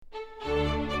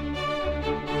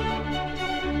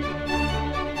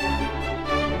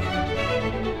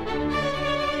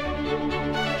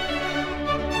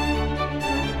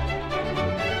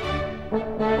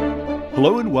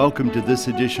Hello and welcome to this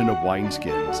edition of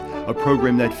Wineskins, a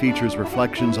program that features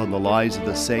reflections on the lives of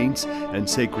the saints and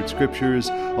sacred scriptures,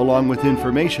 along with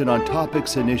information on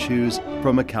topics and issues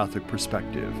from a Catholic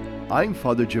perspective. I'm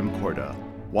Father Jim Corda.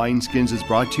 Wineskins is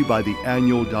brought to you by the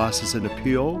annual Diocesan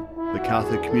Appeal, the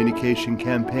Catholic Communication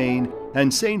Campaign,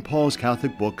 and St. Paul's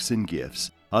Catholic Books and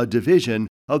Gifts, a division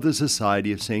of the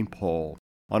Society of St. Paul.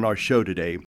 On our show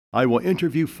today, I will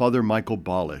interview Father Michael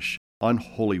Balish on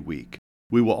Holy Week.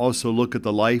 We will also look at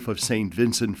the life of St.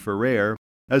 Vincent Ferrer,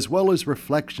 as well as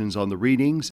reflections on the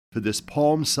readings for this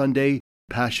Palm Sunday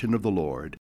Passion of the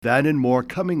Lord. That and more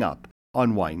coming up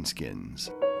on Wineskins.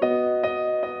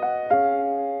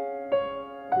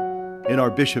 In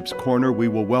our Bishop's Corner, we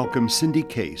will welcome Cindy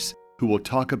Case, who will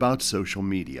talk about social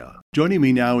media. Joining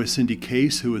me now is Cindy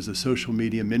Case, who is a social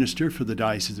media minister for the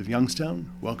Diocese of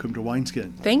Youngstown. Welcome to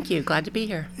Wineskins. Thank you. Glad to be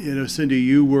here. You know, Cindy,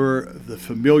 you were the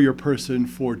familiar person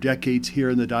for decades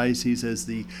here in the diocese as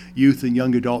the youth and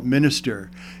young adult minister,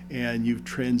 and you've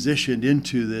transitioned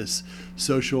into this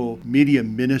social media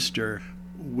minister,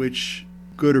 which,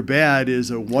 good or bad,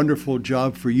 is a wonderful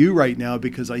job for you right now,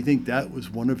 because I think that was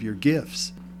one of your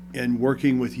gifts. And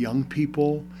working with young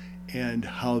people and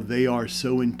how they are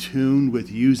so in tune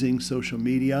with using social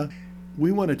media.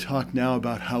 We want to talk now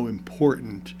about how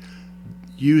important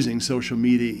using social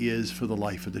media is for the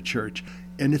life of the church.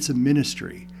 And it's a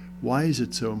ministry. Why is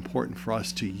it so important for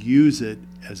us to use it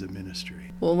as a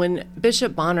ministry? Well, when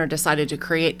Bishop Bonner decided to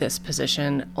create this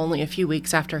position only a few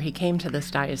weeks after he came to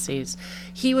this diocese,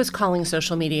 he was calling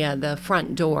social media the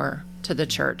front door to the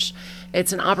church.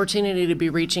 It's an opportunity to be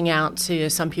reaching out to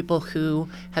some people who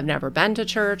have never been to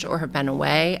church or have been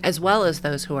away, as well as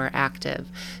those who are active,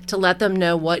 to let them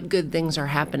know what good things are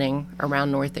happening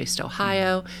around Northeast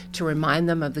Ohio, to remind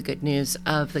them of the good news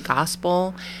of the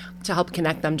gospel, to help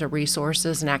connect them to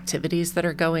resources and activities that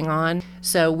are going on.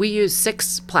 So we use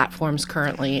 6 platforms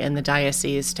currently in the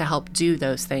diocese to help do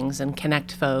those things and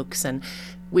connect folks, and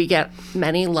we get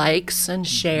many likes and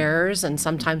shares, and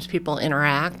sometimes people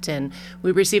interact, and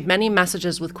we receive many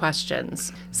messages with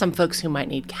questions. Some folks who might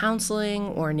need counseling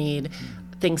or need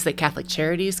things that Catholic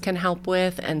Charities can help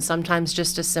with, and sometimes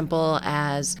just as simple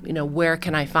as, where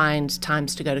can I find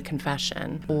times to go to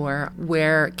confession, or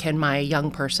where can my young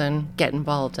person get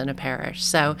involved in a parish.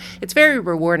 So it's very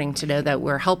rewarding to know that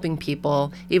we're helping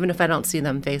people, even if I don't see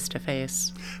them face to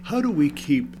face. How do we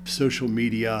keep social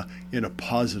media in a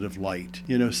positive light?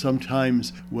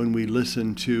 Sometimes when we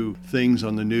listen to things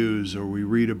on the news or we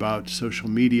read about social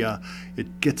media,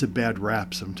 it gets a bad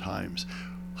rap sometimes.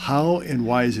 How and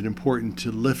why is it important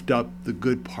to lift up the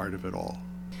good part of it all?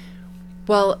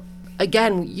 Well,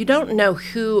 again, you don't know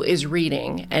who is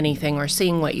reading anything or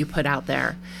seeing what you put out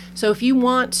there. So if you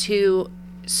want to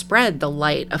spread the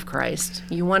light of Christ,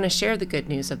 you want to share the good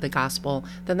news of the gospel,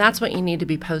 then that's what you need to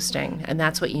be posting, and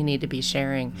that's what you need to be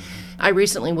sharing. I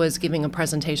recently was giving a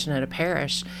presentation at a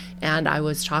parish, and I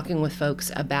was talking with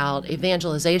folks about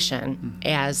evangelization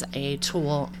as a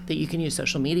tool that you can use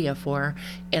social media for.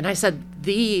 And I said,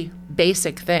 the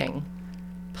basic thing,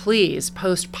 please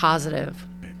post positive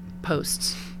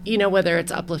posts. Whether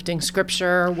it's uplifting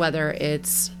scripture, whether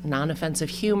it's non-offensive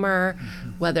humor,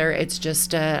 whether it's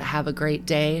just a have a great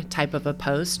day type of a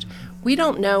post. We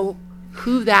don't know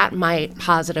who that might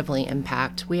positively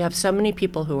impact. We have so many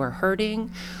people who are hurting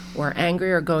or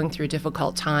angry or going through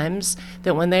difficult times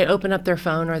that when they open up their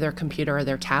phone or their computer or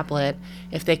their tablet,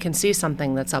 if they can see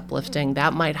something that's uplifting,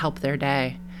 that might help their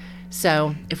day.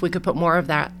 So if we could put more of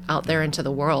that out there into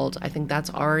the world, I think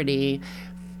that's already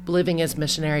living as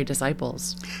missionary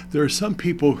disciples. There are some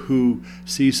people who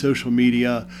see social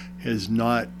media as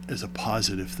not as a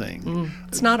positive thing.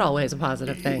 It's not always a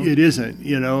positive thing. It isn't,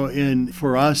 and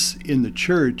for us in the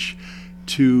church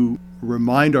to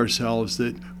remind ourselves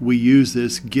that we use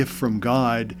this gift from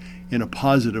God in a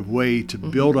positive way to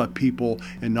build up people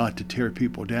and not to tear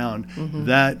people down,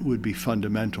 that would be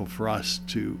fundamental for us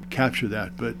to capture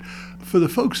that. But for the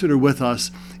folks that are with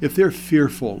us, if they're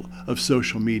fearful of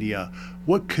social media,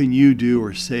 what can you do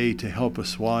or say to help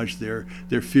assuage their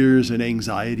fears and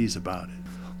anxieties about it?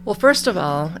 Well, first of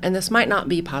all, and this might not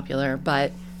be popular,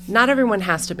 but not everyone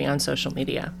has to be on social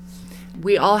media.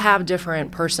 We all have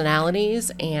different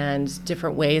personalities and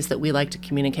different ways that we like to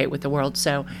communicate with the world.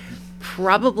 So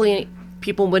probably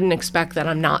people wouldn't expect that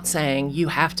I'm not saying you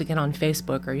have to get on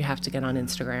Facebook or you have to get on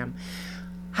Instagram.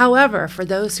 However, for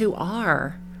those who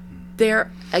are,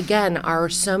 there, again, are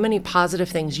so many positive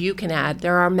things you can add.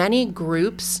 There are many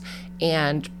groups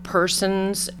and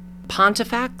persons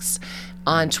Pontifex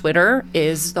on Twitter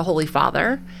is the Holy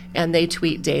Father, and they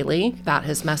tweet daily about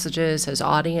his messages, his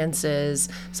audiences,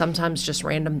 sometimes just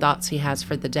random thoughts he has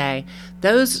for the day.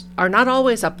 Those are not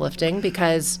always uplifting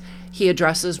because he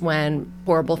addresses when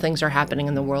horrible things are happening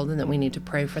in the world and that we need to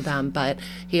pray for them, but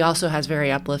he also has very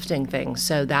uplifting things.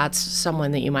 So that's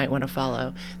someone that you might want to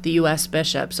follow. The U.S.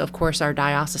 bishops, of course, our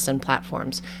diocesan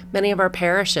platforms. Many of our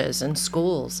parishes and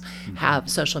schools have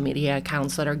social media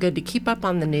accounts that are good to keep up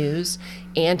on the news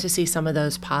and to see some of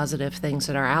those positive things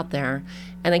that are out there.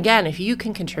 And again, if you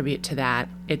can contribute to that,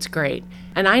 it's great.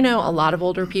 And I know a lot of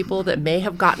older people that may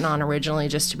have gotten on originally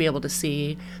just to be able to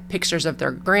see pictures of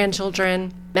their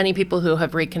grandchildren, many people who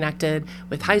have reconnected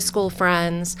with high school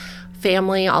friends,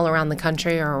 family all around the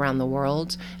country or around the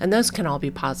world, and those can all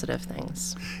be positive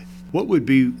things. What would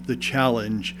be the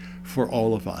challenge for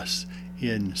all of us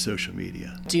in social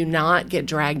media? Do not get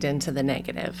dragged into the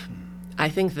negative. I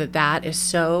think that is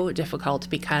so difficult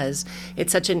because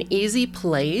it's such an easy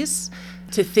place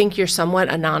to think you're somewhat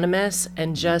anonymous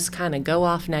and just kind of go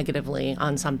off negatively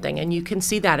on something. And you can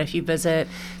see that if you visit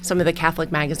some of the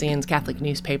Catholic magazines, Catholic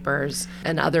newspapers,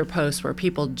 and other posts where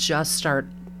people just start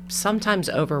sometimes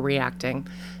overreacting.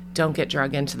 Don't get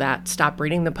dragged into that. Stop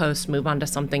reading the post, move on to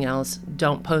something else.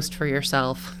 Don't post for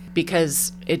yourself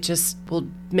because it just will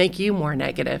make you more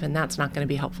negative, and that's not going to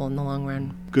be helpful in the long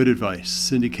run. Good advice.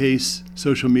 Cindy Case,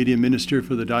 social media minister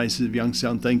for the Diocese of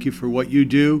Youngstown, thank you for what you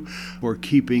do, for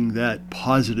keeping that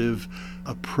positive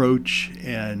approach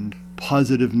and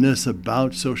positiveness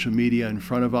about social media in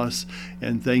front of us.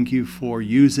 And thank you for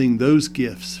using those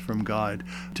gifts from God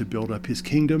to build up his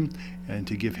kingdom and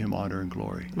to give him honor and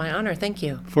glory. My honor. Thank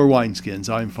you. For Wineskins,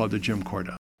 I'm Father Jim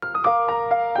Corda.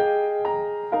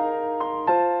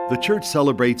 The church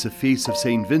celebrates a feast of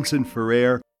St. Vincent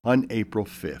Ferrer on April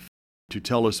 5th. To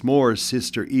tell us more is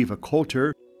Sister Eva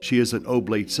Coulter. She is an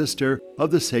Oblate Sister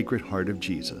of the Sacred Heart of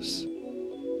Jesus.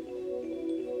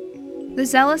 The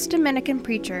zealous Dominican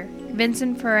preacher,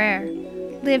 Vincent Ferrer,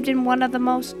 lived in one of the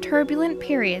most turbulent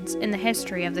periods in the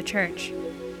history of the Church.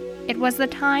 It was the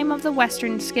time of the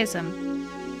Western Schism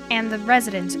and the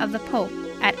residence of the Pope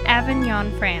at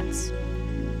Avignon, France.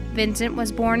 Vincent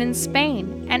was born in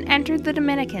Spain and entered the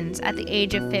Dominicans at the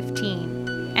age of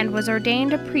 15 and was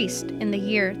ordained a priest in the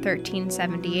year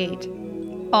 1378.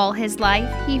 All his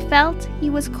life, he felt he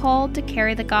was called to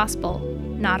carry the gospel,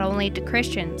 not only to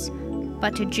Christians,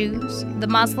 but to Jews, the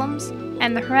Muslims,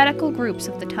 and the heretical groups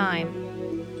of the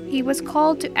time. He was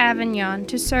called to Avignon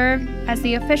to serve as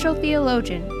the official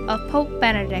theologian of Pope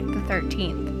Benedict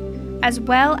XIII, as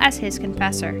well as his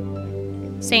confessor.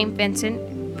 St.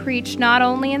 Vincent preached not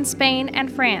only in Spain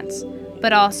and France,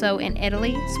 but also in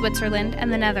Italy, Switzerland,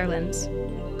 and the Netherlands.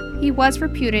 He was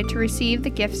reputed to receive the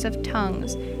gifts of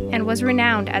tongues and was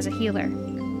renowned as a healer.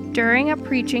 During a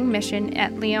preaching mission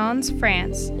at Lyons,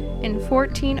 France, in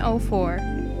 1404,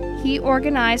 he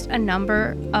organized a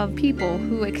number of people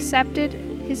who accepted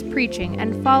his preaching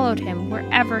and followed him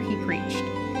wherever he preached.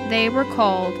 They were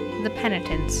called the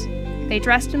penitents. They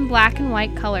dressed in black and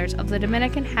white colors of the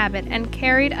Dominican habit and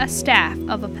carried a staff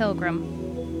of a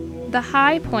pilgrim. The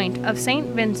high point of St.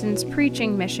 Vincent's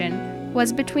preaching mission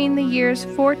was between the years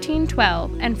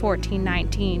 1412 and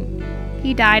 1419.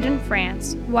 He died in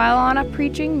France while on a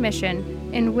preaching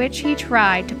mission in which he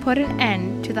tried to put an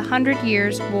end to the 100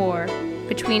 Years' War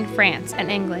between France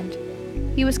and England.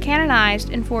 He was canonized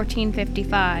in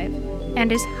 1455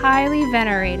 and is highly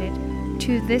venerated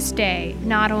to this day,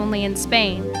 not only in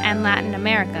Spain and Latin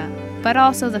America, but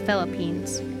also the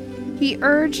Philippines. He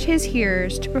urged his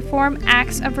hearers to perform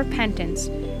acts of repentance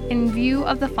in view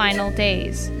of the final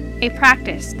days, a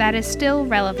practice that is still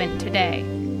relevant today.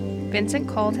 Vincent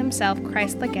called himself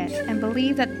Christ-legate and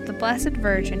believed that the Blessed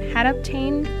Virgin had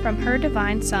obtained from her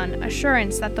divine Son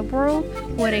assurance that the world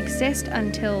would exist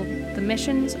until the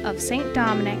missions of St.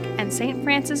 Dominic and St.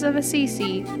 Francis of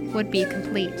Assisi would be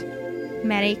complete.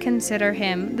 Many consider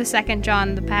him the second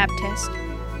John the Baptist,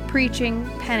 preaching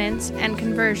penance and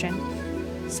conversion.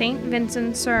 St.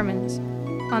 Vincent's sermons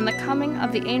on the coming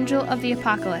of the angel of the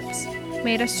apocalypse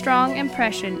made a strong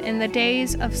impression in the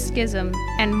days of schism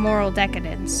and moral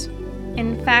decadence.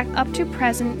 In fact, up to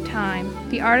present time,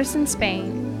 the artists in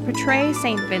Spain portray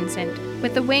St. Vincent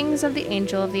with the wings of the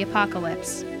angel of the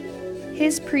apocalypse.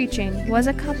 His preaching was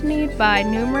accompanied by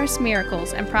numerous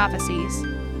miracles and prophecies.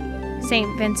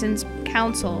 St. Vincent's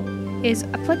counsel is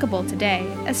applicable today,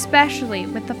 especially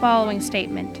with the following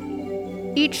statement: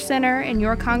 each sinner in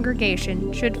your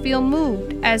congregation should feel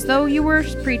moved as though you were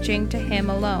preaching to him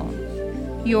alone.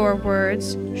 Your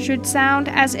words should sound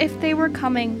as if they were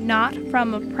coming not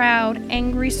from a proud,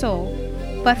 angry soul,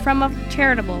 but from a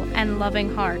charitable and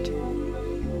loving heart.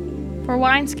 For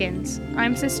Wineskins,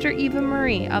 I'm Sister Eva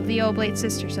Marie of the Oblate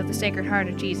Sisters of the Sacred Heart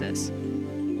of Jesus.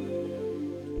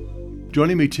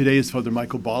 Joining me today is Father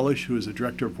Michael Balish, who is a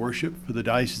director of worship for the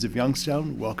Diocese of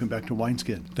Youngstown. Welcome back to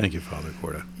Wineskin. Thank you, Father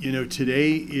Corda. You know,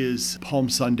 today is Palm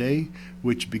Sunday,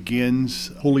 which begins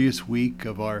holiest week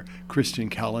of our Christian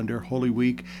calendar, Holy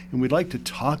Week. And we'd like to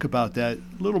talk about that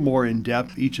a little more in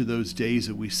depth, each of those days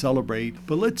that we celebrate.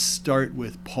 But let's start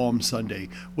with Palm Sunday.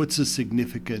 What's the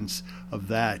significance of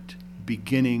that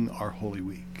beginning our Holy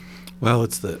Week? Well,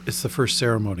 it's the first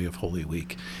ceremony of Holy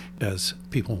Week. As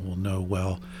people will know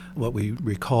well, what we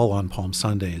recall on Palm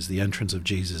Sunday is the entrance of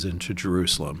Jesus into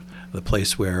Jerusalem, the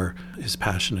place where his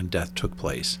passion and death took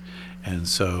place. And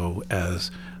so as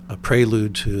a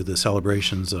prelude to the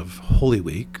celebrations of Holy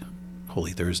Week,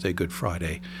 Holy Thursday, Good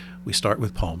Friday, we start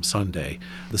with Palm Sunday.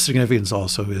 The significance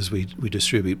also is we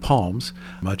distribute palms,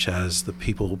 much as the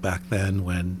people back then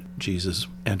when Jesus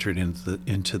entered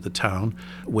into the town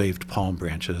waved palm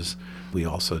branches. We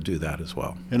also do that as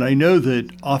well. And I know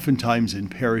that oftentimes in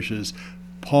parishes,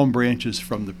 palm branches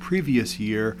from the previous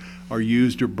year are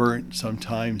used or burnt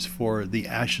sometimes for the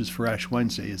ashes for Ash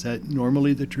Wednesday. Is that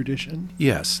normally the tradition?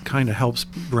 Yes, kind of helps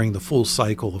bring the full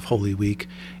cycle of Holy Week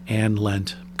and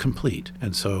Lent complete.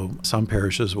 And so some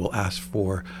parishes will ask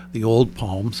for the old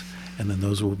palms, and then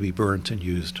those will be burnt and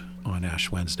used on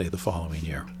Ash Wednesday the following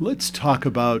year. Let's talk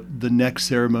about the next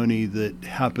ceremony that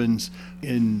happens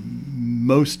in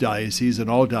most dioceses and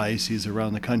all dioceses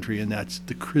around the country, and that's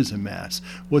the Chrism Mass.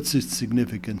 What's the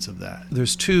significance of that?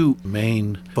 There's two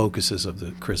main focuses of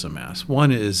the Chrism Mass.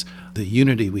 One is the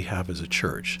unity we have as a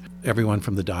church. Everyone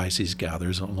from the diocese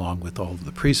gathers along with all of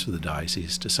the priests of the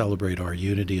diocese to celebrate our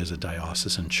unity as a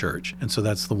diocesan church. And so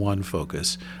that's the one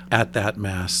focus. At that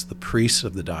Mass, the priests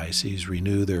of the diocese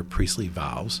renew their priestly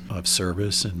vows of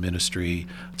service and ministry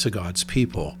to God's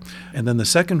people. And then the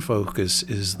second focus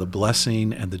is the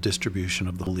blessing and the distribution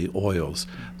of the holy oils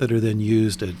that are then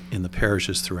used in the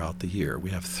parishes throughout the year. We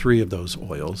have three of those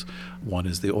oils. One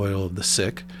is the oil of the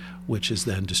sick, which is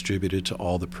then distributed to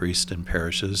all the priests and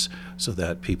parishes so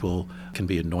that people can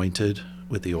be anointed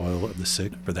with the oil of the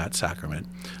sick for that sacrament.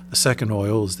 The second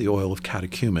oil is the oil of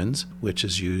catechumens, which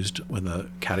is used when the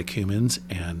catechumens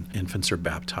and infants are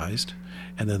baptized.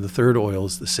 And then the third oil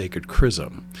is the sacred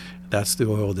chrism. That's the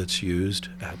oil that's used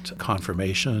at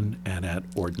confirmation and at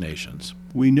ordinations.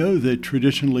 We know that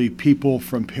traditionally people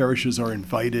from parishes are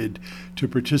invited to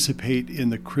participate in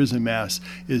the Chrism Mass.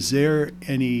 Is there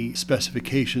any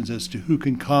specifications as to who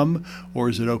can come, or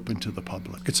is it open to the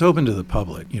public? It's open to the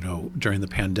public. You know, during the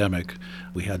pandemic,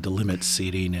 we had to limit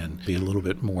seating and be a little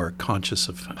bit more conscious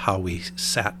of how we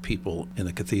sat people in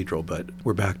the cathedral, but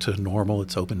we're back to normal.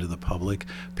 It's open to the public.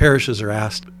 Parishes are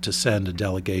asked to send a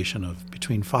delegation of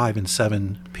between 5 and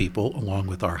 7 people along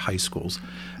with our high schools.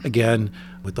 Again,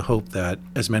 with the hope that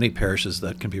as many parishes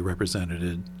that can be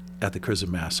represented at the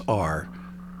Chrism Mass are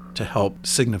to help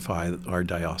signify our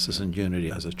diocesan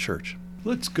unity as a church.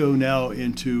 Let's go now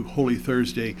into Holy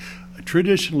Thursday.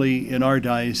 Traditionally in our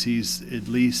diocese, at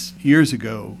least years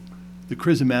ago, the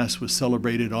Chrism Mass was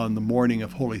celebrated on the morning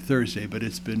of Holy Thursday, but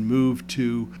it's been moved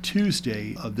to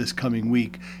Tuesday of this coming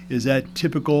week. Is that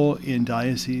typical in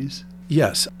dioceses?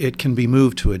 Yes, it can be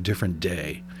moved to a different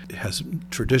day. It has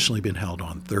traditionally been held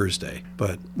on Thursday,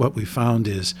 but what we found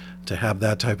is to have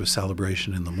that type of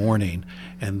celebration in the morning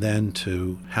and then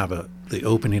to have the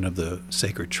opening of the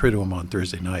sacred Triduum on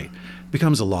Thursday night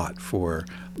becomes a lot for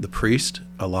the priest,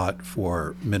 a lot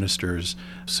for ministers.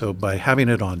 So by having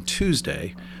it on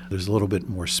Tuesday, there's a little bit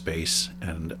more space,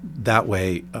 and that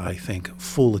way I think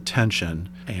full attention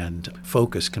and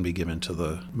focus can be given to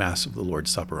the Mass of the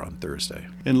Lord's Supper on Thursday.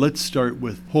 And let's start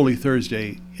with Holy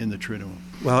Thursday in the Triduum.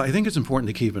 Well, I think it's important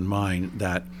to keep in mind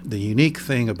that the unique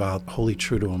thing about Holy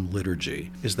Triduum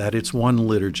liturgy is that it's one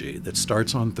liturgy that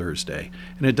starts on Thursday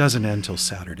and it doesn't end till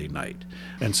Saturday night.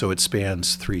 And so it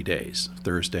spans 3 days,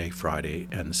 Thursday, Friday,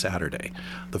 and Saturday.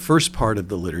 The first part of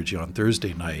the liturgy on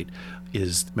Thursday night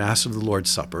is Mass of the Lord's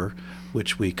Supper,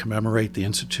 which we commemorate the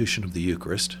institution of the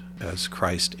Eucharist, as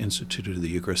Christ instituted the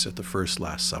Eucharist at the first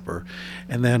Last Supper,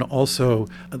 and then also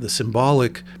the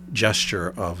symbolic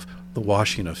gesture of the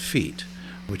washing of feet,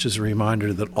 which is a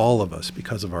reminder that all of us,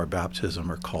 because of our baptism,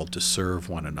 are called to serve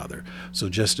one another. So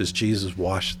just as Jesus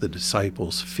washed the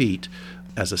disciples' feet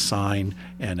as a sign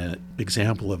and an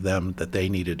example of them that they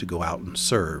needed to go out and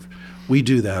serve. We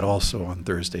do that also on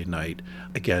Thursday night,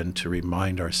 again, to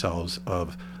remind ourselves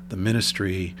of the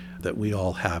ministry that we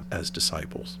all have as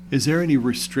disciples. Is there any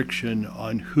restriction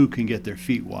on who can get their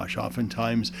feet washed?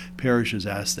 Oftentimes, parishes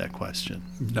ask that question.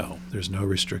 No, there's no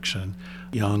restriction.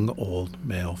 Young, old,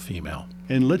 male, female.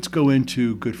 And let's go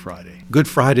into Good Friday. Good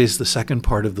Friday is the second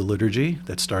part of the liturgy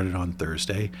that started on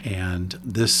Thursday, and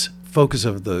this focus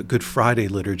of the Good Friday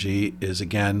liturgy is,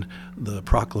 again, the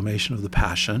proclamation of the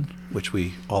Passion, which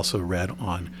we also read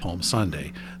on Palm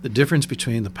Sunday. The difference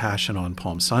between the Passion on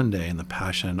Palm Sunday and the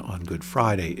Passion on Good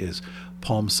Friday is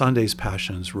Palm Sunday's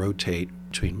Passions rotate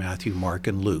between Matthew, Mark,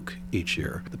 and Luke each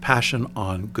year. The Passion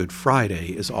on Good Friday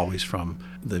is always from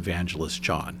the evangelist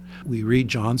John. We read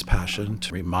John's Passion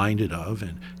to remind it of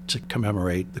and to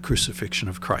commemorate the crucifixion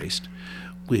of Christ.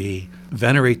 We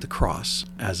venerate the cross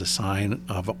as a sign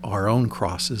of our own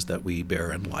crosses that we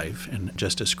bear in life. And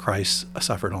just as Christ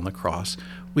suffered on the cross,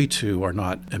 we too are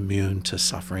not immune to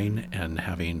suffering and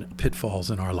having pitfalls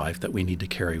in our life that we need to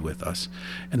carry with us.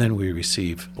 And then we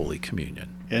receive Holy Communion.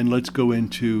 And let's go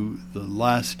into the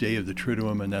last day of the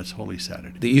Triduum, and that's Holy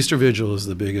Saturday. The Easter Vigil is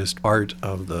the biggest part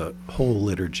of the whole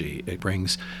liturgy. It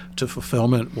brings to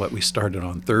fulfillment what we started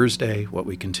on Thursday, what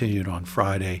we continued on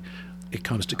Friday. It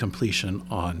comes to completion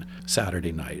on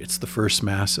Saturday night. It's the first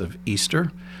Mass of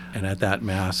Easter, and at that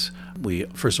Mass, we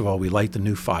light the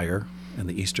new fire, and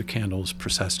the Easter candles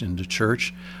process into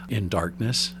church in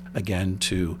darkness, again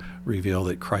to reveal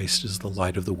that Christ is the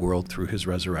light of the world through his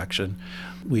resurrection.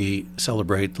 We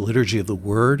celebrate the Liturgy of the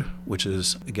Word, which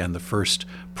is, again, the first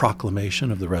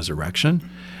proclamation of the resurrection.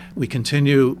 We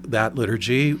continue that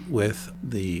liturgy with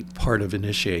the part of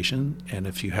initiation, and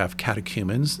if you have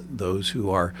catechumens, those who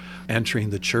are entering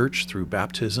the church through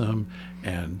baptism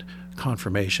and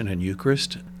confirmation and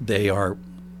Eucharist, they are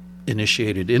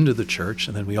initiated into the church.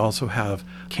 And then we also have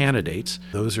candidates.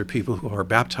 Those are people who are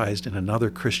baptized in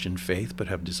another Christian faith but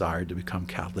have desired to become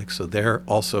Catholic, so they're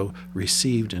also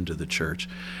received into the church.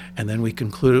 And then we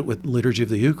conclude it with Liturgy of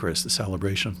the Eucharist, the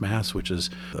celebration of Mass, which is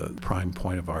the prime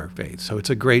point of our faith. So it's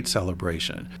a great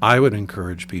celebration. I would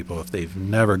encourage people, if they've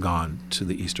never gone to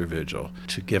the Easter Vigil,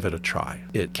 to give it a try.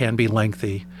 It can be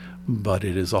lengthy, but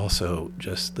it is also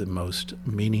just the most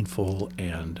meaningful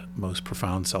and most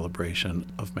profound celebration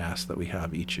of Mass that we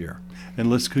have each year.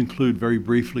 And let's conclude very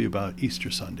briefly about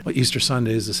Easter Sunday. Well, Easter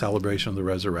Sunday is the celebration of the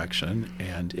resurrection,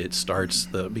 and it starts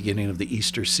the beginning of the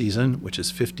Easter season, which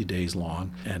is 50 days long,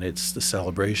 and it's the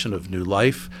celebration of new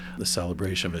life, the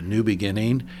celebration of a new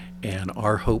beginning, and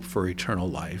our hope for eternal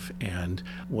life. And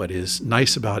what is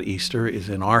nice about Easter is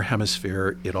in our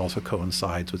hemisphere, it also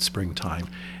coincides with springtime.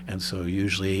 And so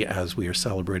usually as we are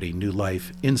celebrating new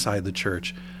life inside the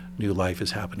church, new life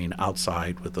is happening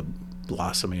outside with the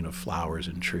blossoming of flowers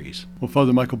and trees. Well,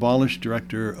 Father Michael Balish,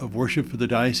 Director of Worship for the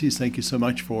Diocese, thank you so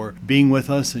much for being with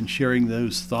us and sharing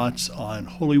those thoughts on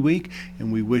Holy Week.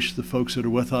 And we wish the folks that are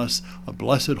with us a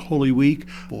blessed Holy Week,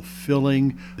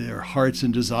 fulfilling their hearts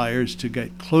and desires to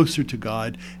get closer to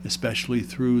God, especially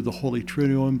through the Holy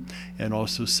Triduum and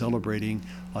also celebrating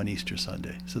on Easter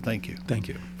Sunday. So thank you. Thank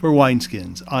you. For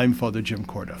Wineskins, I'm Father Jim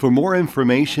Corda. For more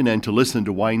information and to listen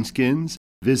to Wineskins,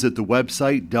 visit the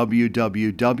website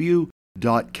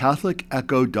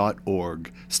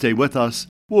www.catholicecho.org. Stay with us.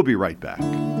 We'll be right back.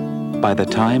 By the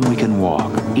time we can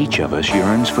walk, each of us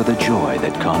yearns for the joy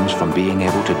that comes from being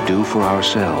able to do for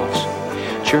ourselves.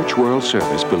 Church World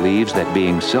Service believes that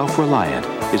being self-reliant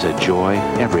is a joy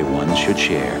everyone should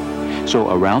share.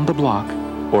 So around the block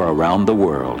or around the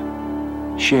world,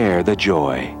 share the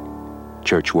joy.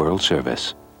 Church World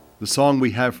Service. The song we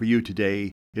have for you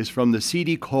today is from the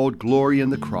CD called Glory in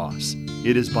the Cross.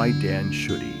 It is by Dan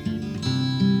Schutte.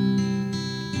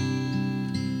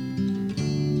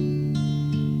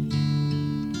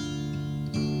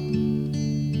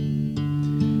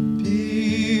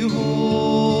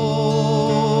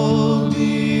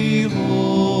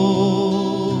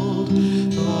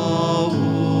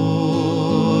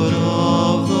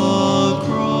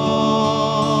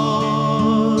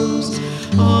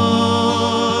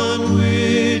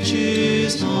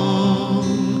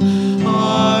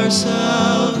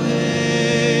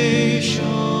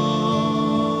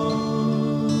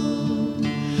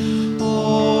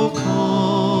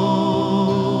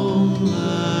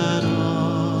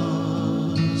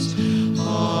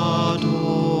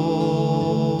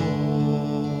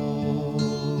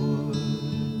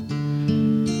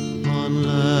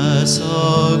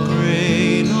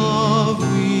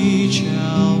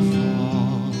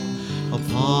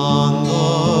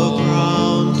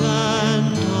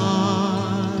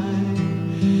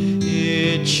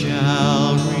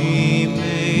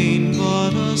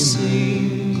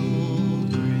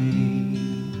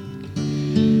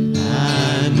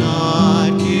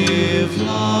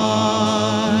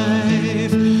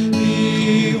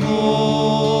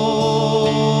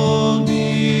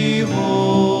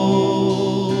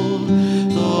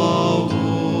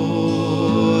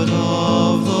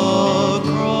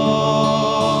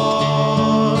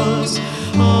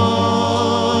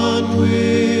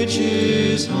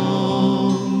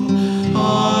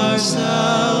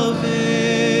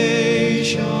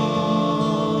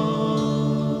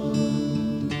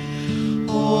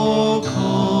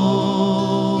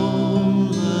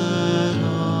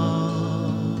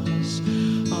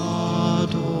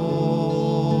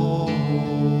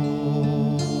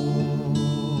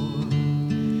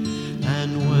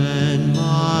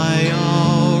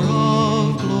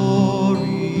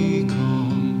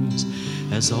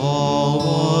 as all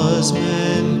was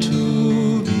meant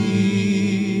to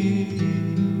be.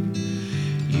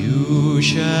 You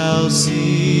shall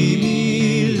see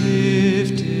me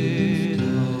lifted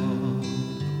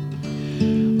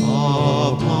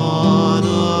up upon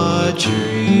a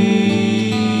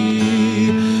tree.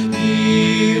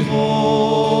 Behold,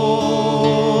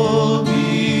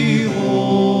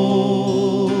 behold,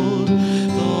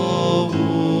 the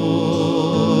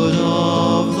wood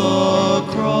of the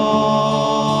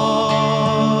cross,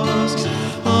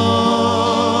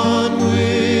 on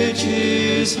which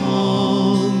is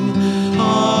hung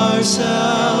our salvation.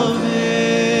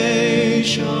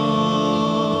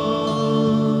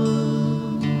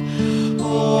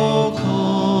 Oh,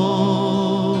 come,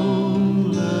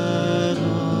 let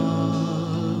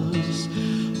us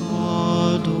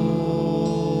adore.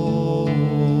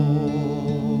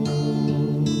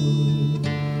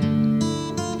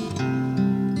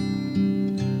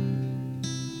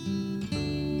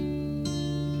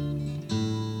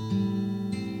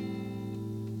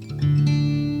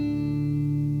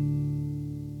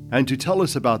 And to tell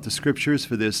us about the scriptures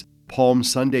for this Palm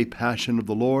Sunday Passion of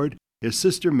the Lord is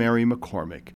Sister Mary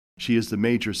McCormick. She is the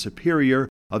Major Superior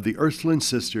of the Ursuline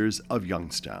Sisters of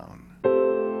Youngstown.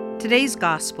 Today's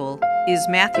Gospel is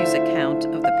Matthew's account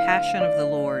of the Passion of the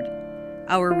Lord.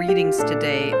 Our readings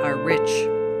today are rich.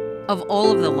 Of all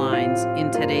of the lines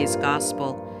in today's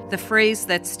Gospel, the phrase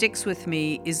that sticks with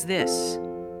me is this: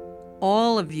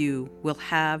 all of you will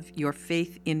have your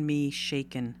faith in me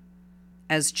shaken.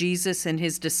 As Jesus and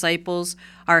his disciples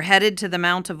are headed to the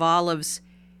Mount of Olives,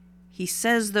 he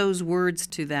says those words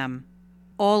to them: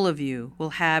 all of you will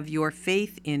have your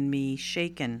faith in me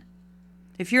shaken.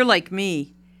 If you're like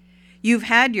me, you've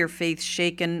had your faith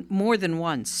shaken more than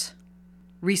once.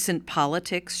 Recent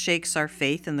politics shakes our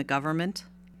faith in the government.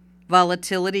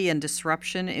 Volatility and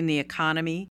disruption in the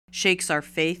economy shakes our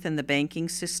faith in the banking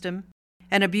system.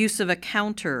 An abusive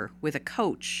encounter with a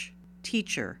coach,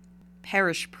 teacher,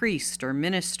 parish priest or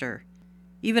minister,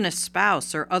 even a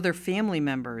spouse or other family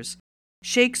members,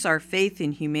 shakes our faith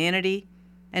in humanity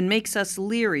and makes us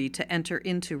leery to enter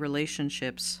into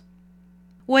relationships.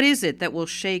 What is it that will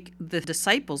shake the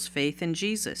disciples' faith in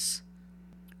Jesus?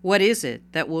 What is it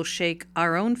that will shake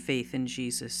our own faith in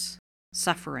Jesus?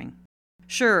 Suffering.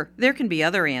 Sure, there can be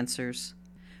other answers,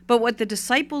 but what the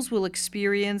disciples will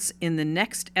experience in the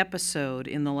next episode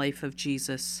in the life of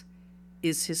Jesus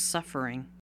is his suffering.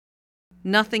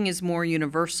 Nothing is more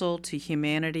universal to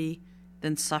humanity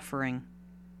than suffering.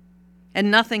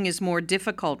 And nothing is more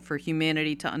difficult for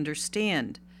humanity to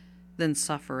understand than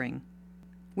suffering.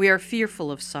 We are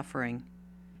fearful of suffering,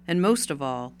 and most of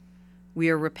all, we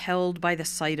are repelled by the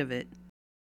sight of it.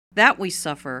 That we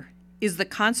suffer is the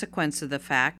consequence of the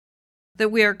fact that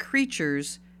we are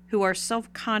creatures who are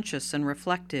self-conscious and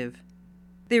reflective.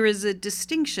 There is a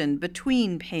distinction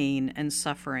between pain and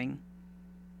suffering.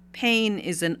 Pain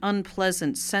is an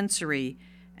unpleasant sensory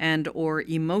and or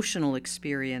emotional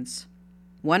experience.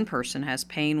 One person has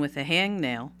pain with a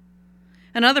hangnail.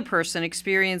 Another person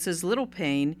experiences little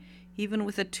pain even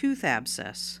with a tooth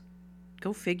abscess.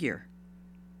 Go figure.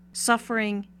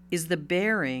 Suffering is the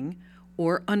bearing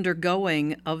or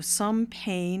undergoing of some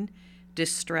pain,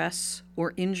 distress,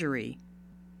 or injury.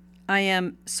 I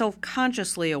am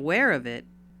self-consciously aware of it,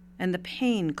 and the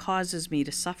pain causes me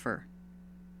to suffer.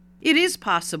 It is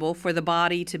possible for the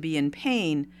body to be in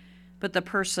pain, but the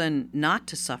person not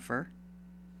to suffer.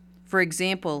 For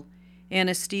example,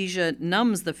 anesthesia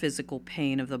numbs the physical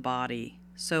pain of the body,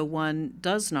 so one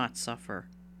does not suffer.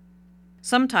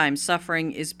 Sometimes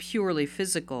suffering is purely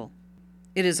physical.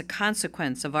 It is a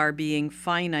consequence of our being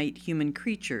finite human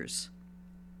creatures.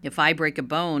 If I break a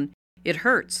bone, it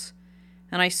hurts,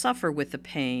 and I suffer with the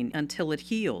pain until it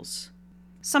heals.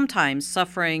 Sometimes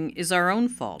suffering is our own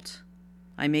fault.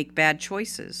 I make bad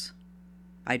choices.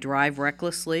 I drive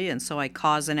recklessly, and so I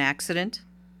cause an accident.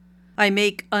 I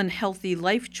make unhealthy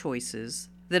life choices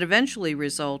that eventually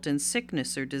result in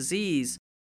sickness or disease,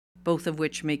 both of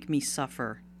which make me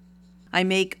suffer. I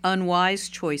make unwise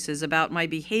choices about my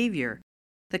behavior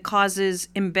that causes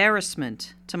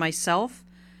embarrassment to myself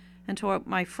and to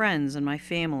my friends and my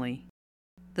family.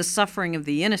 The suffering of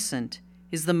the innocent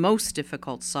is the most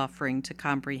difficult suffering to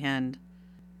comprehend.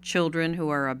 Children who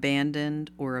are abandoned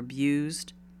or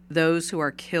abused, those who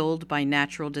are killed by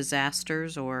natural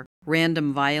disasters or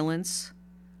random violence,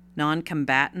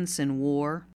 non-combatants in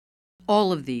war,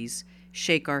 all of these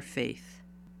shake our faith.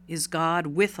 Is God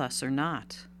with us or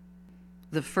not?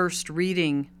 The first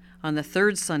reading on the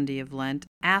third Sunday of Lent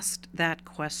asked that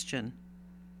question.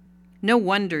 No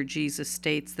wonder Jesus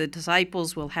states the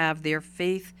disciples will have their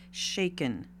faith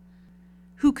shaken.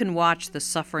 Who can watch the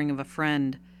suffering of a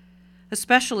friend,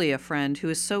 especially a friend who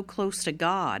is so close to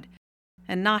God,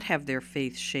 and not have their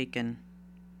faith shaken?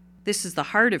 This is the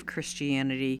heart of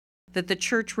Christianity that the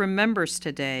Church remembers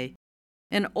today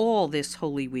and all this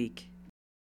Holy Week.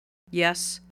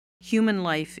 Yes, human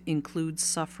life includes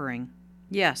suffering.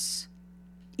 Yes,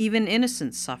 even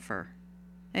innocents suffer.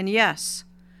 And yes,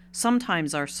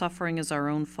 sometimes our suffering is our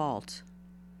own fault.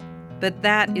 But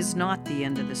that is not the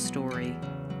end of the story.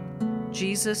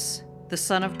 Jesus, the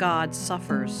Son of God,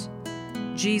 suffers.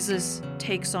 Jesus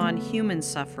takes on human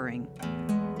suffering.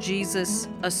 Jesus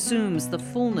assumes the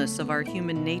fullness of our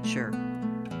human nature.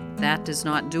 That does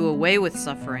not do away with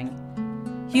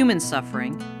suffering. Human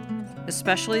suffering,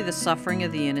 especially the suffering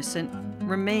of the innocent,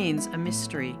 remains a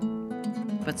mystery.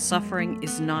 But suffering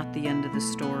is not the end of the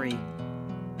story.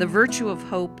 The virtue of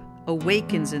hope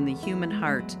awakens in the human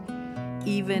heart,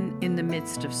 even in the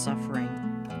midst of suffering.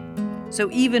 So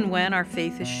even when our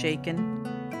faith is shaken,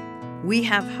 we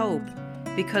have hope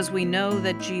because we know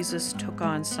that Jesus took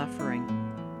on suffering.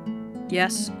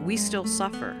 Yes, we still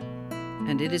suffer,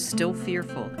 and it is still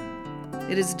fearful.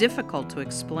 It is difficult to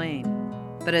explain,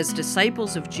 but as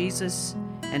disciples of Jesus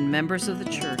and members of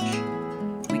the Church,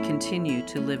 we continue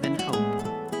to live in hope.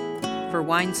 For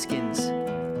Wineskins,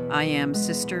 I am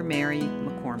Sister Mary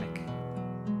McCormick.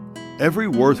 Every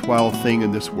worthwhile thing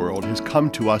in this world has come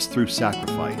to us through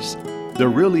sacrifice. There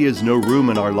really is no room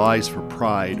in our lives for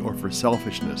pride or for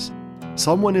selfishness.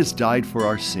 Someone has died for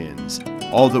our sins.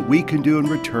 All that we can do in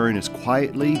return is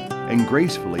quietly and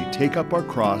gracefully take up our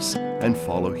cross and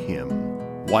follow Him.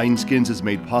 Wineskins is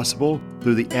made possible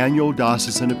through the annual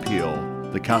Diocesan Appeal,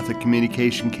 the Catholic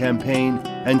Communication Campaign,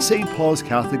 and St. Paul's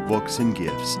Catholic Books and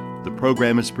Gifts. The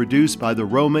program is produced by the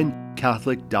Roman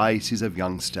Catholic Diocese of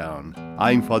Youngstown.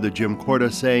 I'm Father Jim Corda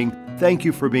saying thank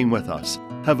you for being with us.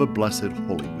 Have a blessed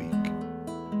Holy Week.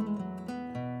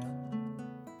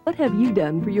 What have you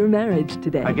done for your marriage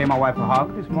today? I gave my wife a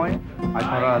hug this morning. I told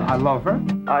her I love her.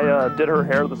 I did her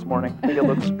hair this morning. I think it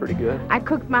looks pretty good. I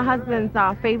cooked my husband's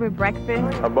favorite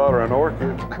breakfast. I bought her an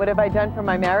orchid. What have I done for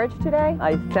my marriage today?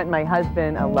 I sent my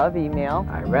husband a love email.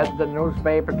 I read the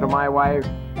newspaper to my wife,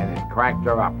 and it cracked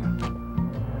her up.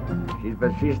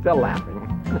 But she's still laughing.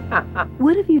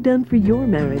 What have you done for your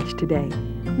marriage today?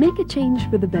 Make a change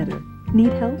for the better.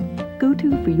 Need help? Go to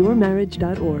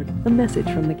foryourmarriage.org, a message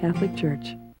from the Catholic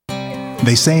Church.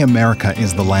 They say America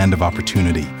is the land of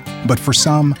opportunity, but for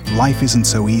some, life isn't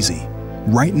so easy.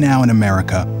 Right now in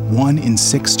America, 1 in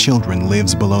 6 children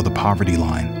lives below the poverty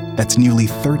line. That's nearly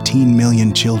 13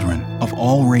 million children of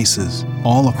all races,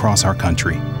 all across our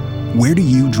country. Where do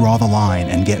you draw the line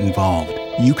and get involved?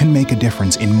 You can make a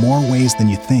difference in more ways than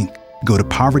you think. Go to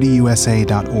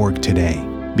povertyusa.org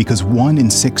today, because 1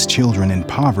 in 6 children in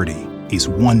poverty is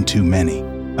one too many.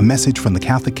 A message from the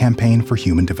Catholic Campaign for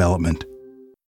Human Development.